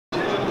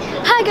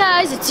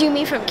Hi guys, it's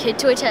Yumi from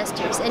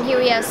KidToyTesters, and here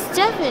we have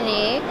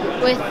Stephanie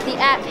with the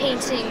app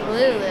painting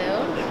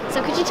Lulu.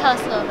 So could you tell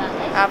us a little about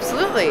it?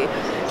 Absolutely.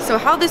 So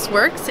how this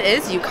works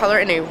is you color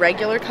in a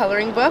regular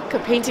coloring book, a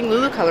Painting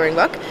Lulu coloring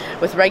book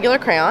with regular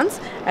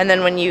crayons, and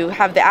then when you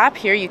have the app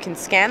here you can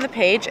scan the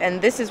page,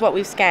 and this is what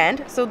we've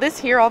scanned. So this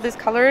here, all these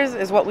colors,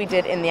 is what we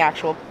did in the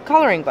actual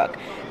coloring book.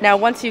 Now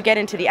once you get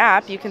into the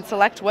app you can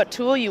select what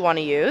tool you want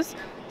to use.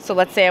 So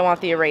let's say I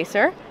want the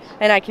eraser,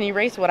 and I can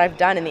erase what I've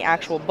done in the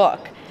actual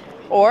book.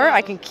 Or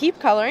I can keep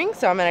coloring,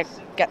 so I'm going to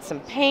get some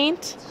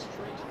paint.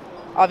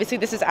 Obviously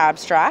this is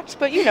abstract,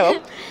 but you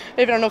know,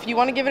 I don't know if you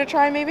want to give it a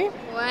try maybe?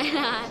 Why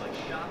not?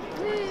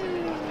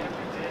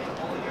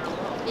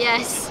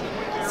 Yes.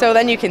 So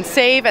then you can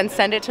save and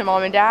send it to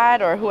mom and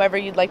dad or whoever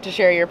you'd like to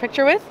share your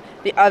picture with.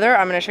 The other,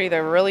 I'm going to show you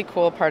the really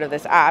cool part of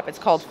this app. It's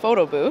called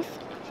Photo Booth.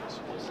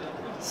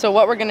 So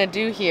what we're going to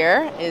do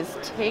here is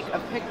take a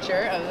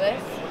picture of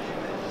this.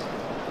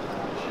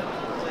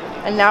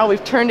 And now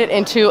we've turned it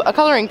into a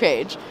coloring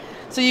page.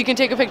 So you can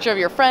take a picture of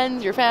your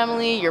friends, your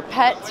family, your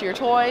pets, your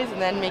toys, and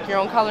then make your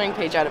own coloring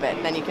page out of it.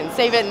 And then you can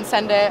save it and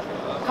send it,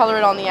 color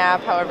it on the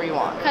app, however you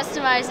want.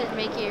 Customize it and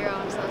make it your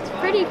own, so it's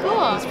pretty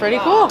cool. It's pretty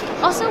cool.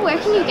 Also, where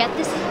can you get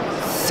this?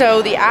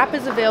 So the app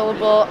is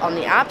available on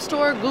the App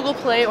Store, Google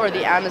Play, or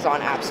the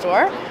Amazon App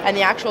Store. And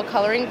the actual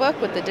coloring book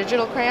with the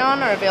digital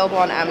crayon are available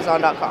on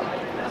Amazon.com.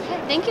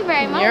 Okay, thank you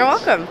very much. You're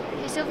welcome.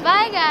 Okay, so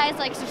bye guys,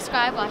 like,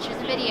 subscribe, watch the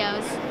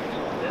videos.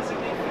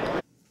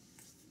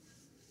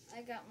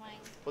 I got mine.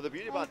 Well, the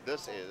beauty about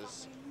this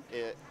is,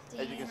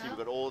 as you can see, we've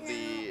got all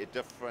the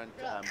different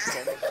pens,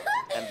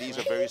 and these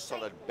are very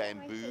solid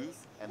bamboo,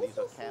 and these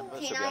are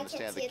canvas, so we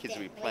understand the kids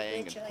will be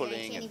playing and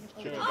pulling and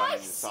kids are running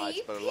the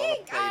sides, but a lot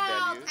of play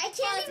value. I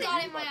can't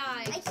even in my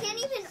eyes. I can't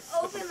even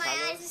open my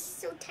eyes. It's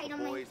so tight on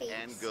my Boys face.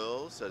 and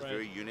girls, so it's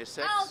very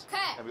unisex. Okay.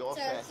 And we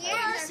also So have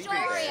here's these our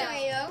sleeping story.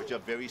 bags, which are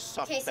very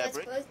soft Okay, so let's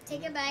fabric. both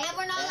take a bite. And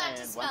we're not allowed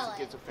to And smell once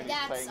the it. kids are finished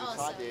That's playing inside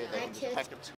awesome. there, they can I just pack it